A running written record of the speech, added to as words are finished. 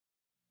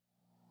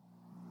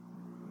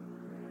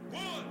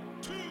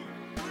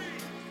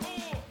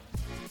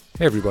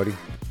Hey everybody,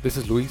 this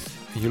is Luis,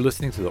 and you're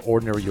listening to the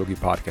Ordinary Yogi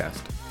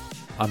Podcast.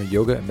 I'm a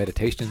yoga and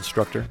meditation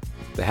instructor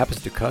that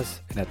happens to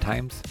cuss and at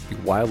times be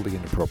wildly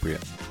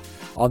inappropriate.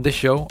 On this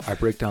show, I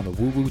break down the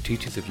woo-woo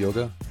teachings of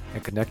yoga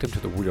and connect them to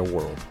the real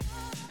world.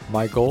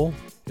 My goal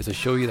is to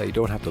show you that you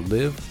don't have to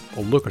live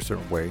or look a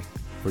certain way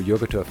for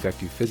yoga to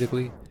affect you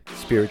physically,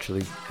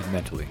 spiritually, and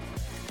mentally.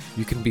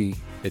 You can be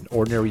an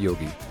ordinary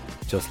yogi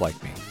just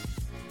like me.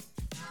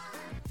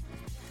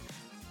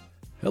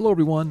 Hello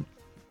everyone.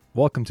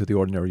 Welcome to the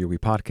Ordinary Yogi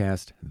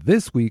Podcast.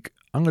 This week,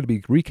 I'm going to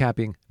be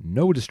recapping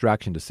No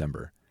Distraction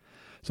December.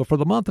 So for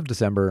the month of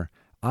December,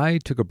 I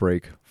took a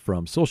break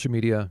from social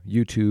media,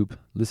 YouTube,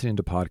 listening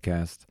to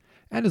podcasts,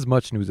 and as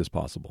much news as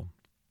possible.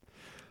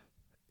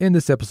 In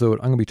this episode,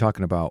 I'm going to be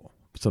talking about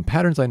some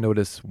patterns I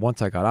noticed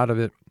once I got out of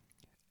it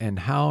and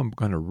how I'm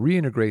going to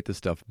reintegrate this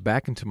stuff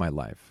back into my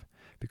life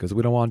because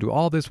we don't want to do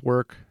all this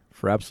work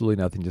for absolutely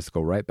nothing, just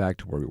go right back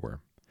to where we were.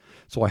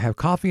 So I have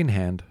coffee in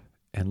hand,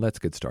 and let's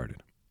get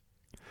started.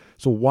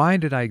 So why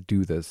did I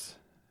do this?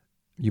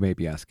 You may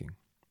be asking.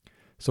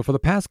 So for the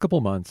past couple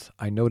months,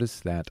 I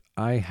noticed that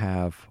I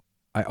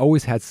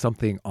always had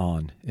something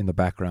on in the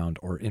background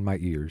or in my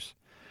ears.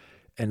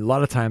 And a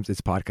lot of times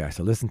it's podcasts.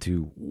 I listen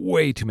to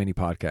way too many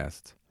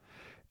podcasts.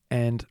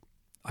 And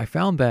I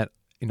found that,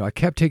 I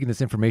kept taking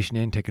this information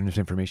in, taking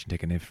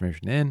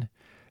information in.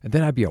 And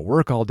then I'd be at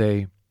work all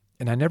day.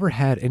 And I never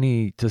had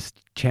any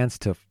just chance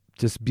to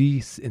just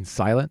be in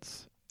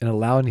silence and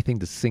allow anything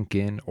to sink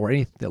in or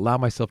allow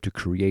myself to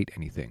create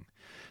anything.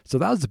 So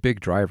that was a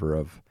big driver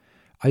of,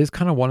 I just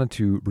kind of wanted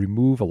to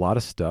remove a lot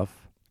of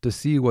stuff to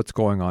see what's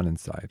going on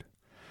inside.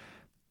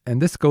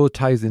 And this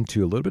ties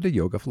into a little bit of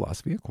yoga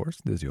philosophy, of course,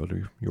 this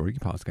Yogi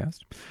Podcast.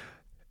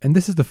 And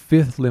this is the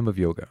fifth limb of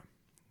yoga,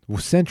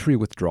 sensory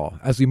withdrawal.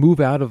 As we move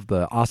out of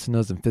the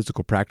asanas and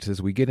physical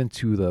practices, we get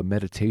into the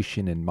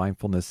meditation and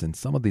mindfulness and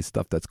some of these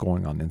stuff that's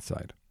going on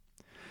inside.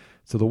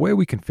 So the way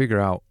we can figure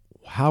out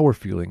how we're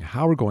feeling,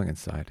 how we're going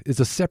inside, is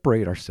to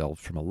separate ourselves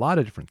from a lot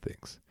of different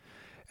things.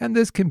 And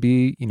this can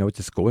be,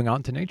 just going out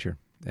into nature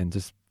and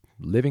just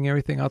living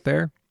everything out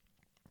there,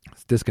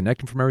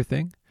 disconnecting from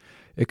everything.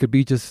 It could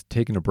be just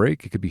taking a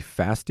break. It could be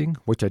fasting,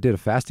 which I did a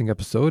fasting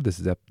episode.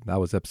 That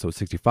was episode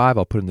 65.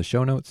 I'll put in the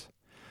show notes.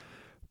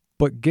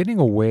 But getting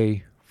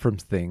away from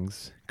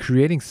things,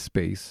 creating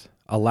space,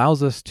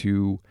 allows us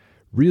to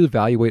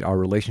reevaluate our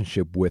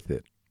relationship with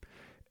it.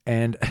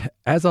 And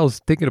as I was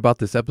thinking about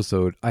this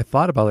episode, I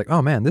thought about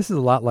oh man, this is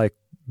a lot like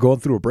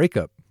going through a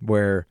breakup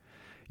where,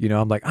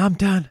 I'm like, I'm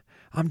done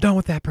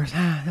with that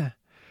person.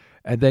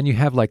 And then you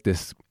have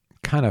this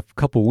kind of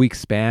couple week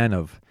span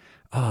of,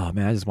 oh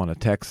man, I just want to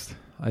text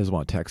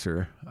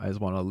her. I just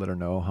want to let her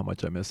know how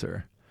much I miss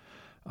her.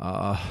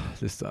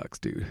 This sucks,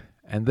 dude.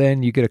 And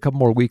then you get a couple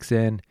more weeks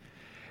in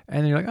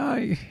and you're like,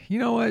 oh, you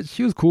know what?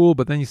 She was cool.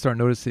 But then you start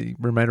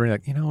remembering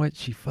you know what?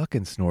 She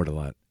fucking snored a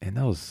lot. And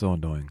that was so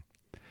annoying.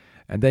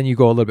 And then you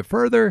go a little bit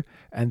further,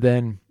 and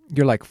then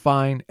you're like,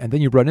 fine. And then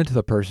you run into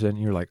the person,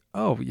 and you're like,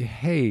 oh,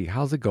 hey,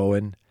 how's it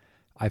going?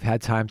 I've had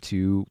time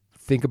to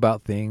think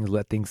about things,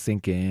 let things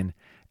sink in.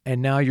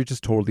 And now you're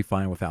just totally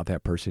fine without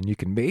that person. You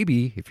can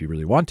maybe, if you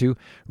really want to,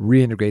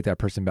 reintegrate that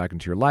person back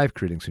into your life,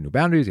 creating some new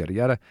boundaries, yada,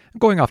 yada. I'm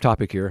going off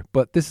topic here,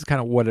 but this is kind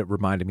of what it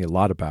reminded me a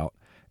lot about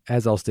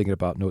as I was thinking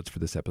about notes for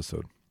this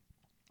episode.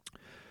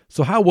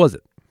 So how was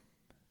it?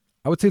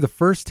 I would say the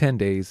first 10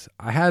 days,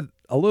 I had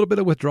a little bit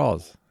of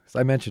withdrawals. As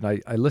I mentioned,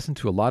 I listen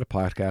to a lot of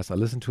podcasts. I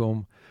listen to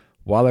them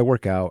while I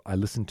work out. I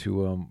listen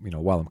to them,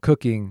 while I'm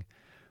cooking,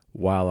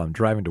 while I'm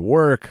driving to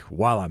work,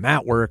 while I'm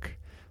at work.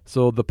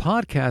 So the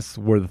podcasts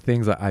were the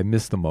things that I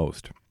missed the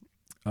most.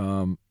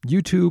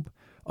 YouTube,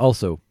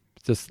 also,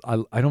 just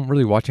I don't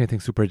really watch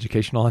anything super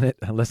educational on it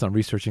unless I'm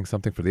researching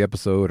something for the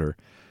episode or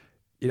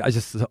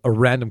a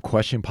random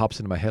question pops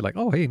into my head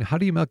oh, hey, how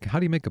do you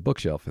make a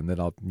bookshelf? And then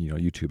I'll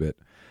YouTube it.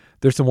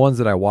 There's some ones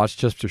that I watch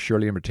just for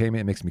purely entertainment.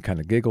 It makes me kind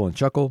of giggle and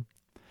chuckle.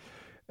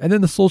 And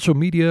then the social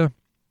media,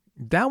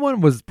 that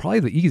one was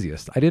probably the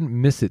easiest. I didn't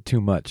miss it too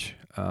much.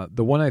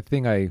 The one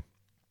thing I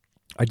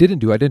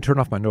didn't turn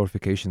off my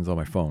notifications on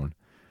my phone.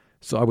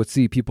 So I would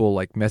see people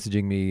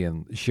messaging me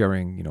and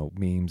sharing,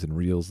 memes and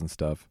reels and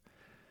stuff.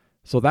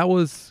 So that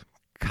was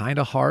kind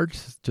of hard.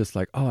 Just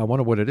oh, I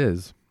wonder what it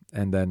is.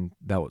 And then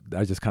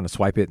I just kind of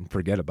swipe it and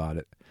forget about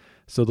it.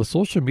 So the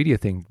social media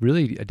thing,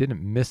 really, I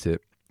didn't miss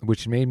it,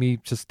 which made me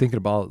just thinking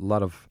about a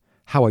lot of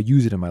how I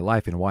use it in my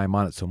life and why I'm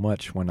on it so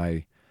much. When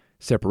I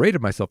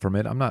separated myself from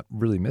it, I'm not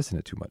really missing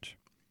it too much.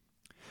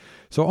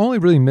 So I only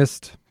really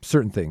missed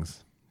certain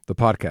things. The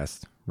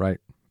podcast, right?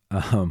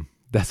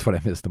 That's what I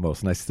missed the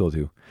most, and I still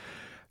do.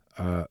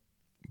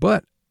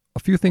 But a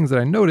few things that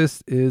I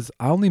noticed is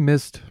I only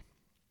missed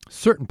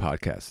certain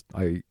podcasts.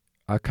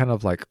 I kind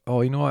of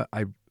oh, you know what?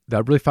 I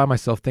really find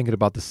myself thinking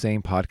about the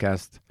same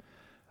podcast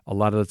a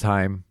lot of the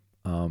time,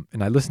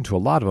 and I listened to a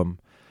lot of them.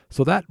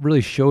 So that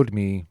really showed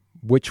me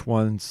which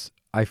ones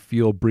I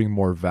feel bring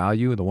more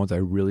value and the ones I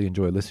really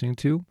enjoy listening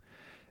to,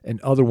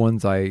 and other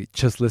ones I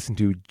just listen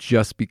to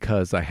just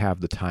because I have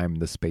the time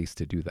and the space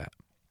to do that.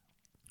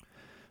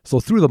 So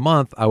through the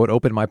month, I would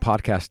open my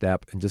podcast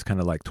app and just kind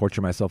of like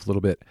torture myself a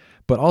little bit.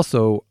 But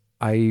also,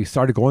 I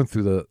started going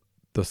through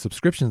the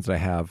subscriptions that I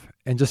have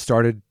and just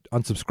started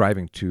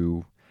unsubscribing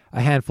to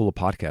a handful of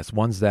podcasts,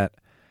 ones that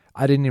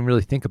I didn't even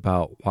really think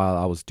about while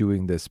I was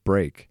doing this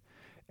break,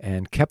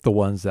 and kept the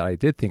ones that I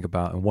did think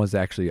about and ones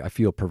that actually I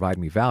feel provide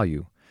me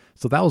value.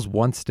 So that was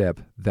one step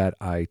that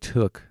I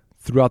took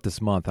throughout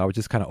this month. I would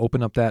just kind of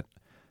open up that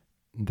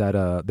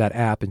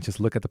app and just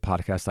look at the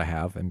podcasts I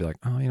have and be like,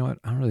 oh, you know what?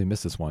 I don't really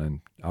miss this one.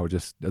 And I would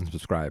just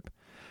unsubscribe.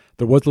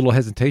 There was a little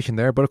hesitation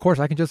there, but of course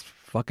I can just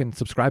fucking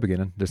subscribe again.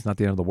 And it's not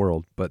the end of the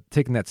world. But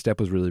taking that step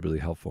was really, really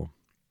helpful.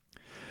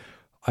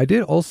 I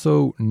did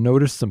also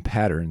notice some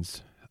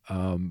patterns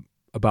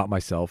about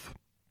myself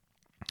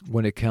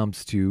when it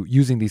comes to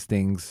using these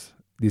things,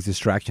 these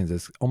distractions,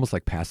 as almost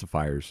like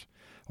pacifiers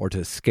or to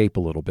escape a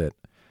little bit.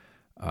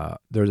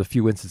 There's a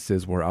few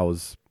instances where I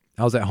was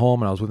at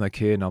home and I was with my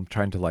kid and I'm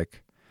trying to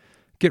like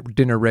get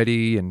dinner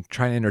ready and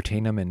trying to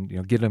entertain him and, you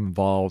know, get him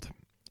involved.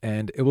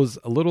 And it was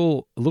a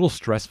little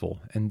stressful.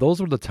 And those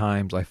were the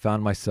times I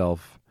found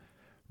myself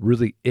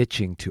really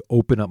itching to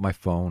open up my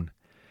phone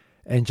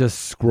and just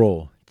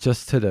scroll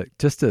just to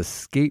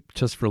escape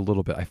just for a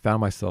little bit. I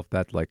found myself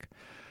that like,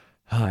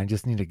 I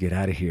just need to get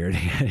out of here.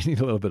 I need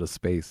a little bit of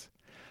space.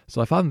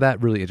 So I found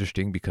that really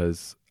interesting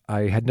because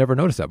I had never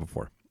noticed that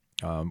before.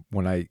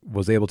 When I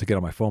was able to get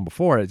on my phone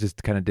before, I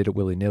just kind of did it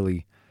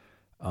willy-nilly.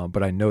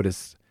 But I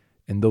noticed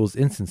in those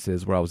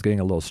instances where I was getting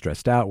a little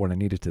stressed out, when I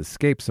needed to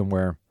escape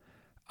somewhere,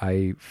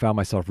 I found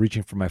myself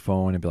reaching for my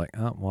phone and be like,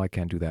 oh, well, I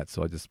can't do that.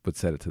 So I just would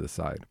set it to the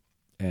side.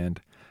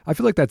 And I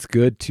feel like that's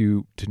good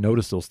to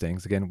notice those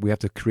things. Again, we have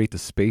to create the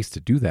space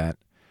to do that.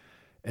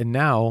 And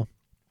now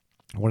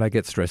when I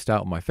get stressed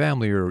out with my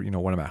family or, you know,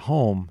 when I'm at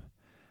home,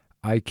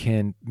 I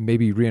can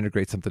maybe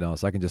reintegrate something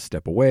else. I can just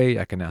step away.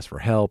 I can ask for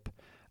help.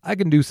 I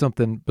can do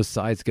something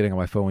besides getting on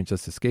my phone and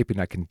just escaping.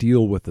 I can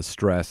deal with the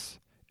stress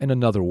in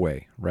another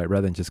way, right?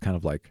 Rather than just kind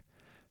of like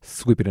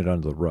sweeping it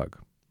under the rug.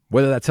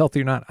 Whether that's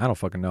healthy or not, I don't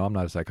fucking know. I'm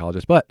not a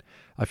psychologist, but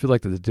I feel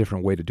like there's a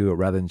different way to do it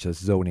rather than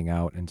just zoning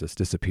out and just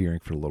disappearing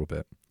for a little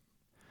bit.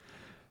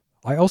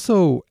 I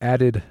also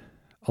added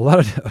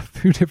a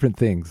few different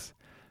things.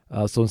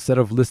 So instead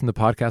of listening to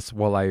podcasts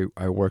while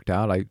I worked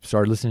out, I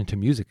started listening to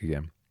music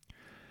again.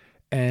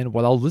 And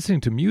while I was listening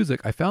to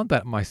music, I found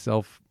that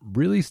myself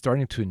really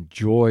starting to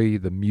enjoy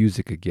the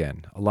music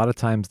again. A lot of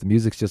times the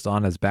music's just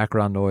on as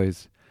background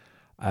noise,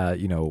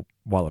 you know,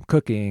 while I'm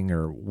cooking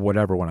or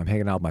whatever, when I'm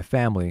hanging out with my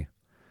family.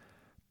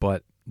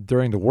 But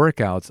during the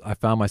workouts, I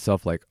found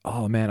myself like,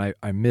 oh man,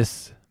 I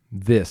miss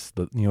this,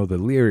 the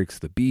lyrics,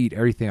 the beat,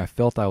 everything. I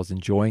felt I was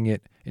enjoying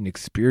it and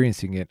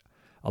experiencing it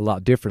a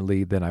lot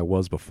differently than I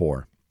was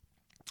before.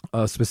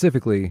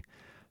 Specifically,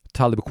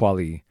 Talib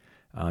Kweli.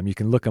 You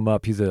can look him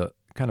up. He's a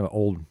kind of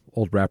an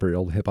old rapper,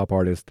 old hip hop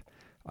artist.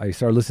 I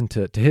started listening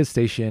to his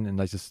station, and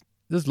this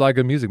is a lot of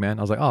good music, man.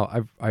 I was like,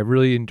 oh, I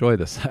really enjoy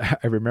this.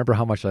 I remember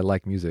how much I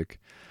like music.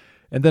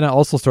 And then I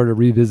also started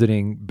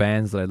revisiting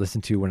bands that I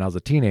listened to when I was a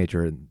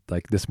teenager. And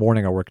like this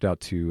morning, I worked out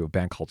to a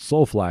band called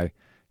Soulfly.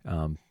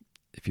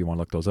 If you want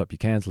to look those up, you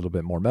can. It's a little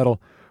bit more metal.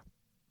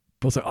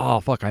 But I was like, oh,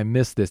 fuck, I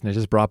missed this. And it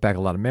just brought back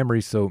a lot of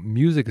memories. So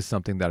music is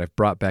something that I've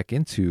brought back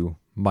into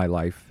my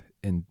life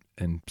and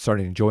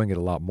started enjoying it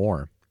a lot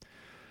more.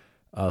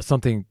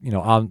 Something, you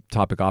know, on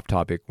topic, off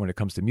topic, when it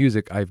comes to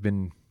music, I've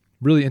been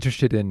really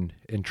interested in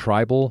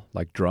tribal,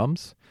 like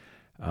drums.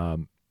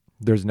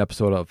 There's an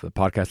episode of the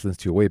podcast I listened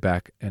to way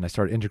back, and I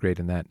started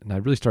integrating that. And I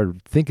really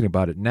started thinking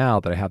about it now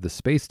that I have the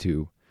space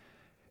to,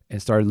 and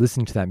started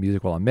listening to that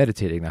music while I'm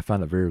meditating. And I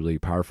found it very, really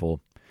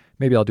powerful.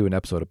 Maybe I'll do an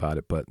episode about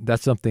it, but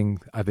that's something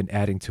I've been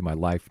adding to my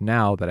life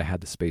now that I had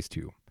the space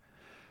to.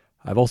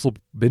 I've also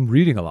been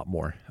reading a lot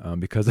more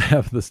because I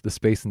have the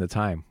space and the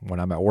time. When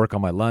I'm at work on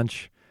my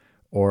lunch,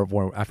 or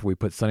after we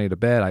put Sunny to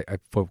bed, I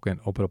can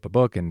open up a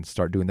book and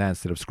start doing that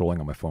instead of scrolling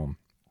on my phone.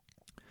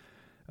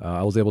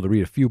 I was able to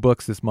read a few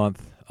books this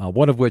month,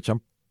 one of which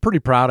I'm pretty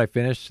proud I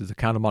finished is The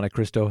Count of Monte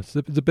Cristo. It's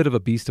a bit of a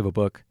beast of a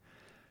book.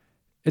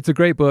 It's a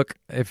great book.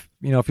 If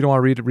you don't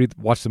want to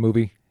watch the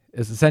movie.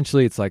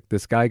 It's like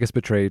this guy gets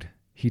betrayed.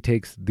 He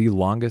takes the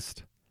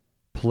longest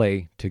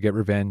play to get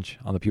revenge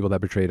on the people that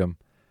betrayed him,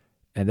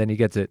 and then he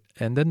gets it,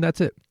 and then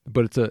that's it.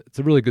 But it's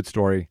a really good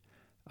story.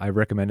 I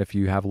recommend if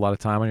you have a lot of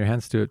time on your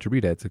hands to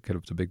read it.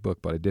 It's a big book,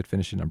 but I did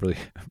finish it. And I'm really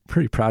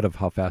pretty proud of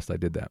how fast I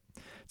did that.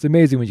 It's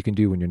amazing what you can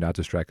do when you're not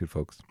distracted,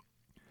 folks.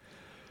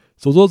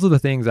 So those are the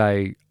things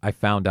I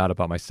found out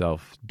about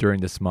myself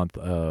during this month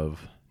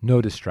of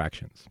no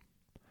distractions.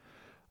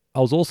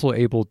 I was also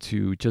able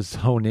to just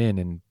hone in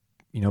and,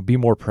 be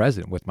more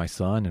present with my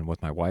son and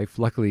with my wife.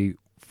 Luckily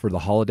for the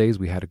holidays,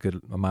 we had a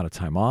good amount of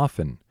time off,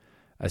 and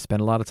I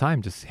spent a lot of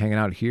time just hanging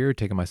out here,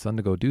 taking my son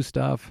to go do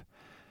stuff.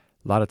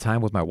 A lot of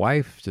time with my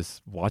wife,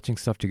 just watching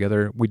stuff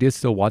together. We did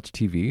still watch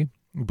TV,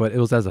 but it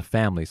was as a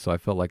family, so I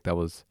felt like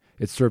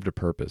it served a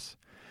purpose.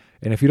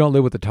 And if you don't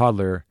live with a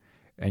toddler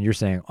and you're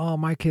saying, oh,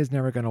 my kid's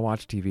never going to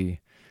watch TV,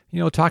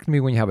 talk to me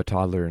when you have a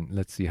toddler and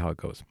let's see how it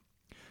goes.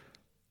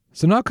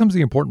 So now comes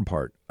the important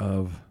part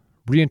of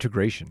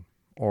reintegration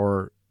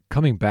or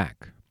coming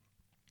back.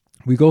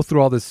 We go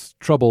through all this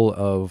trouble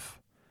of,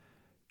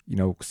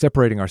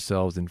 separating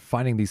ourselves and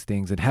finding these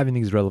things and having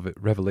these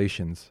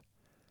revelations.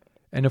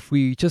 And if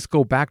we just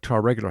go back to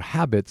our regular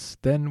habits,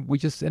 then we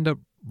just end up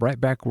right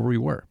back where we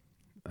were.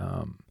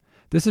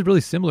 This is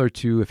really similar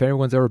to if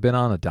everyone's ever been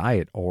on a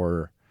diet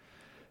or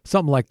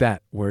something like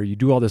that, where you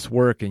do all this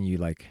work and you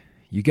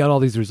get all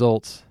these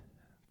results,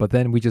 but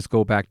then we just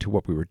go back to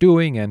what we were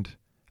doing and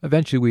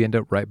eventually we end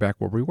up right back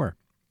where we were.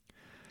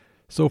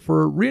 So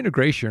for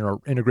reintegration or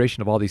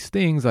integration of all these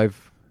things,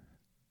 I've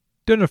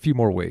done it a few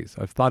more ways.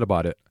 I've thought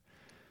about it.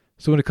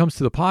 So when it comes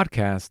to the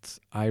podcasts,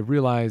 I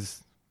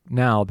realize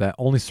now that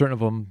only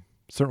certain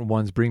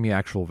ones bring me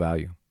actual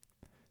value.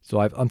 So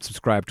I've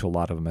unsubscribed to a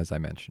lot of them, as I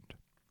mentioned.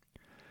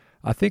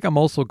 I think I'm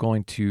also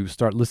going to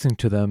start listening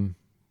to them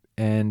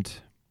and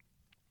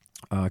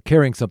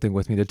carrying something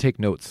with me to take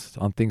notes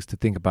on things to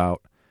think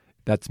about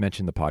that's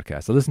mentioned in the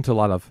podcast. I listen to a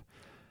lot of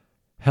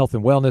health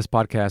and wellness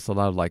podcasts, a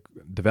lot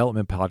of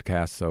development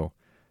podcasts. So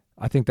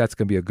I think that's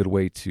going to be a good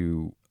way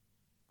to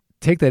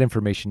take that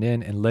information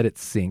in and let it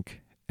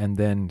sink. And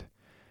then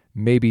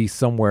maybe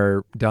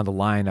somewhere down the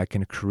line, I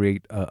can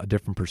create a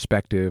different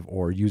perspective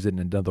or use it in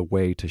another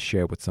way to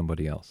share with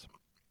somebody else.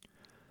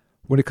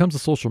 When it comes to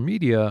social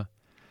media,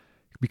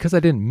 because I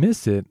didn't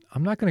miss it,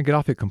 I'm not going to get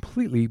off it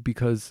completely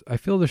because I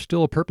feel there's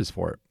still a purpose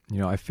for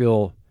it. I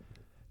feel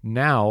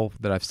now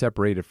that I've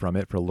separated from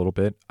it for a little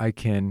bit, I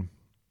can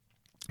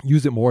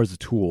use it more as a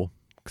tool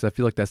because I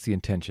feel like that's the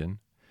intention,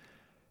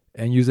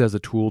 and use it as a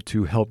tool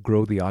to help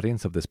grow the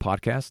audience of this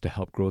podcast, to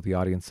help grow the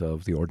audience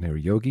of The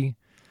Ordinary Yogi.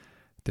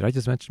 Did I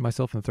just mention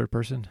myself in the third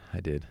person? I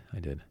did.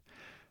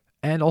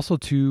 And also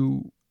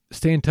to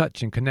stay in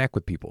touch and connect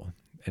with people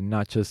and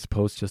not just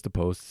post just to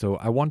post. So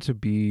I want to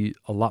be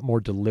a lot more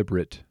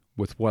deliberate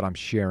with what I'm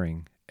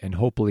sharing and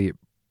hopefully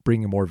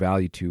bringing more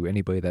value to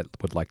anybody that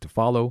would like to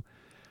follow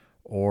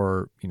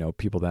or,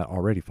 people that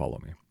already follow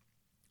me.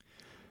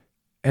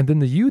 And then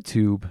the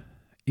YouTube,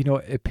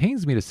 it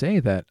pains me to say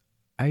that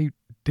I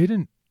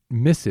didn't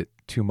miss it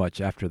too much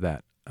after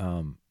that.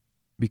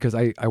 Because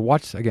I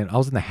watched, again, I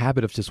was in the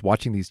habit of just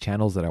watching these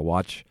channels that I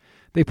watch.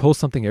 They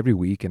post something every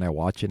week and I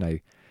watch it and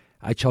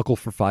I chuckle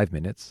for 5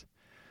 minutes.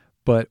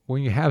 But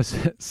when you have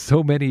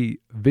so many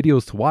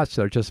videos to watch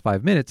that are just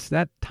 5 minutes,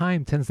 that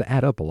time tends to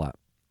add up a lot.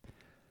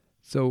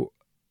 So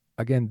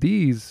again,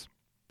 these,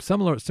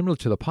 similar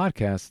to the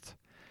podcast,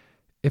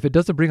 if it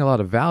doesn't bring a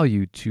lot of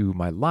value to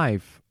my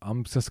life,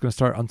 I'm just going to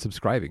start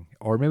unsubscribing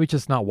or maybe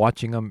just not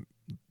watching them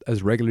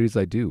as regularly as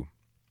I do.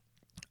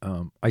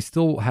 I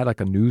still had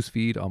a news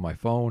feed on my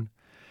phone,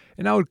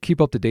 and I would keep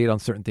up to date on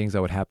certain things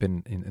that would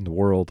happen in the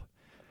world.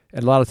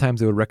 And a lot of times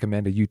they would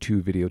recommend a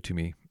YouTube video to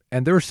me.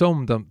 And there are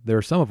some of them that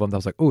I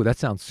was like, oh, that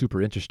sounds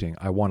super interesting.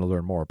 I want to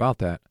learn more about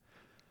that.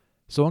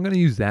 So I'm going to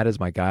use that as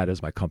my guide,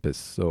 as my compass.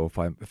 So if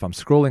I'm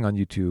scrolling on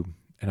YouTube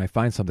and I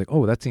find something,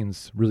 oh, that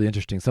seems really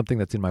interesting, something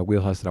that's in my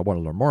wheelhouse that I want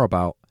to learn more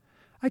about,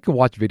 I can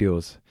watch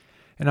videos.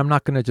 And I'm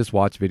not going to just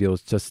watch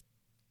videos just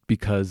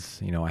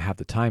because, I have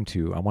the time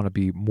to. I want to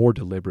be more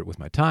deliberate with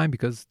my time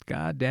because,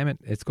 God damn it,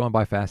 it's going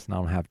by fast and I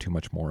don't have too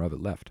much more of it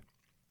left.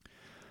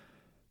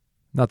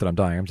 Not that I'm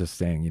dying. I'm just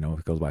saying,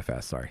 it goes by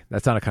fast. Sorry.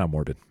 That sounded kind of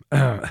morbid.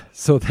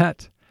 So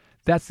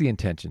that's the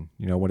intention,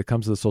 when it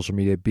comes to the social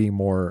media, being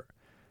more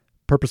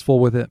purposeful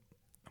with it.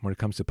 When it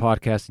comes to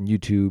podcasts and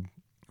YouTube,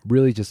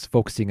 really just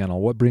focusing on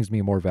what brings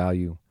me more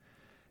value.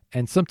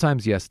 And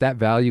sometimes, yes, that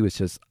value is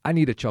just, I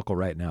need a chuckle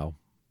right now.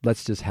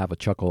 Let's just have a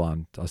chuckle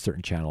on a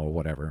certain channel or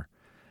whatever.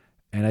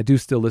 And I do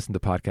still listen to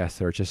podcasts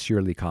that are just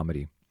sheerly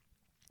comedy.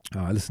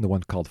 I listen to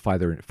one called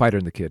Fighter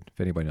and the Kid, if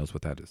anybody knows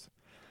what that is.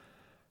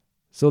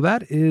 So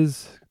that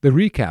is the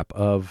recap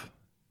of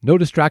No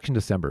Distraction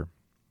December.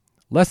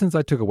 Lessons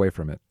I took away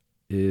from it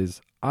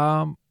is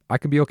I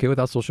can be okay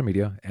without social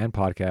media and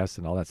podcasts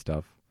and all that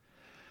stuff.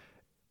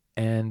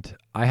 And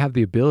I have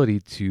the ability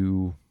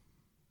to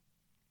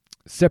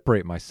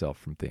separate myself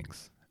from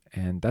things.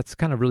 And that's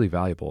kind of really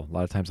valuable. A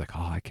lot of times I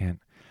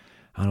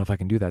don't know if I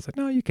can do that. It's like,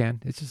 no, you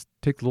can. It just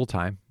takes a little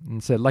time.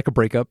 And said, like a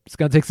breakup, it's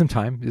going to take some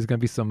time. There's going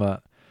to be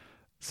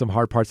some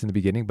hard parts in the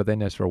beginning, but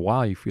then after a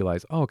while you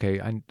realize, oh, okay,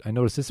 I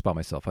noticed this about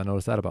myself. I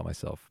noticed that about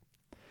myself.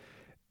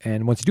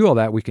 And once you do all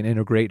that, we can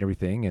integrate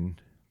everything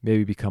and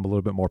maybe become a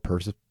little bit more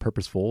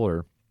purposeful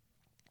or,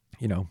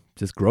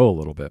 just grow a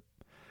little bit.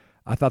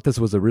 I thought this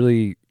was a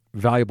really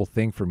valuable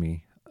thing for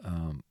me.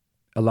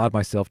 Allowed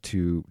myself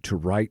to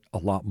write a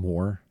lot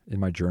more in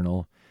my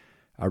journal.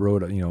 I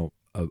wrote,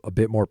 a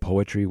bit more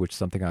poetry, which is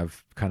something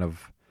I've kind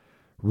of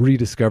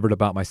rediscovered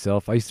about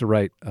myself. I used to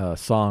write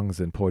songs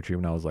and poetry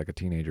when I was like a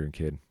teenager and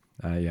kid.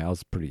 I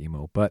was pretty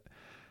emo, but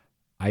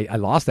I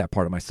lost that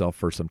part of myself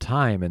for some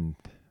time. And,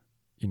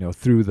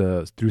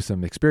 through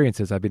some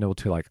experiences, I've been able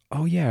to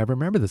oh yeah, I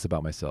remember this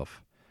about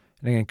myself.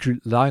 And again,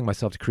 allowing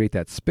myself to create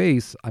that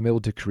space, I'm able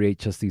to create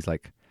just these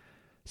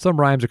some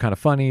rhymes are kind of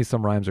funny,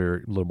 some rhymes are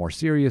a little more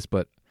serious,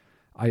 but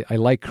I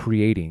like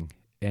creating,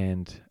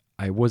 and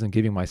I wasn't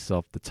giving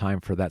myself the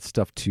time for that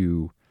stuff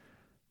to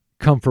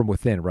come from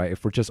within, right?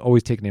 If we're just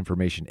always taking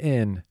information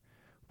in,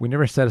 we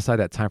never set aside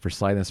that time for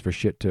silence for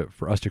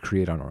for us to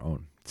create on our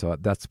own. So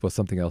that's what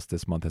something else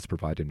this month has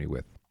provided me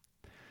with.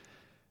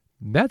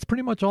 That's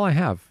pretty much all I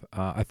have.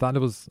 I thought it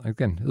was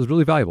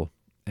really valuable.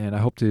 And I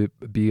hope to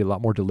be a lot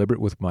more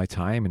deliberate with my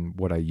time and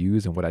what I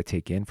use and what I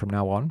take in from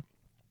now on.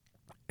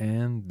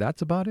 And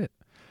that's about it.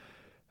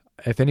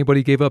 If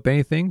anybody gave up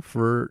anything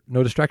for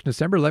No Distraction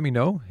December, let me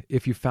know.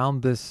 If you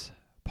found this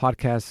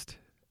podcast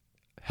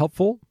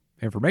helpful,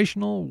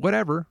 informational,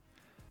 whatever,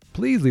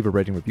 please leave a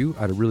rating review.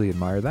 I'd really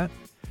admire that.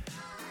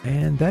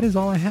 And that is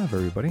all I have,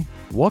 everybody.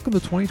 Welcome to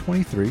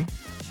 2023.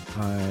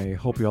 I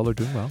hope you all are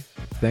doing well.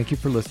 Thank you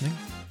for listening.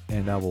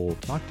 And I will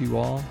talk to you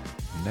all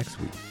next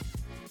week.